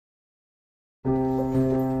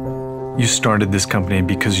You started this company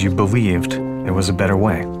because you believed there was a better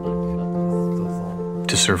way.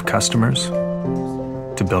 To serve customers,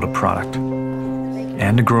 to build a product,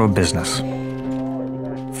 and to grow a business.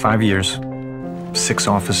 5 years, 6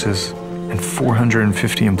 offices, and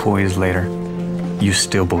 450 employees later, you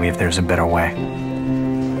still believe there's a better way.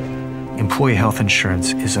 Employee health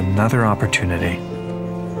insurance is another opportunity.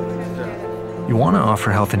 You want to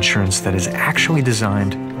offer health insurance that is actually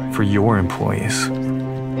designed for your employees.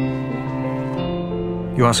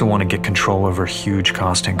 You also want to get control over huge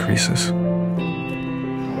cost increases.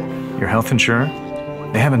 Your health insurer,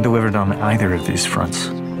 they haven't delivered on either of these fronts,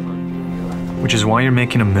 which is why you're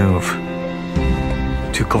making a move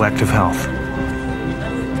to Collective Health.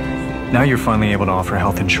 Now you're finally able to offer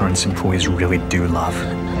health insurance employees really do love.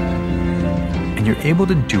 And you're able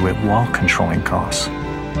to do it while controlling costs.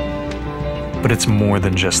 But it's more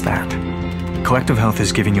than just that. Collective Health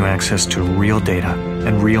is giving you access to real data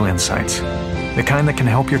and real insights, the kind that can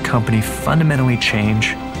help your company fundamentally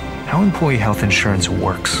change how employee health insurance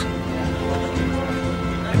works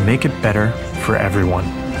and make it better for everyone.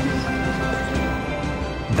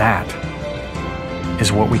 That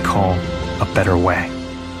is what we call a better way.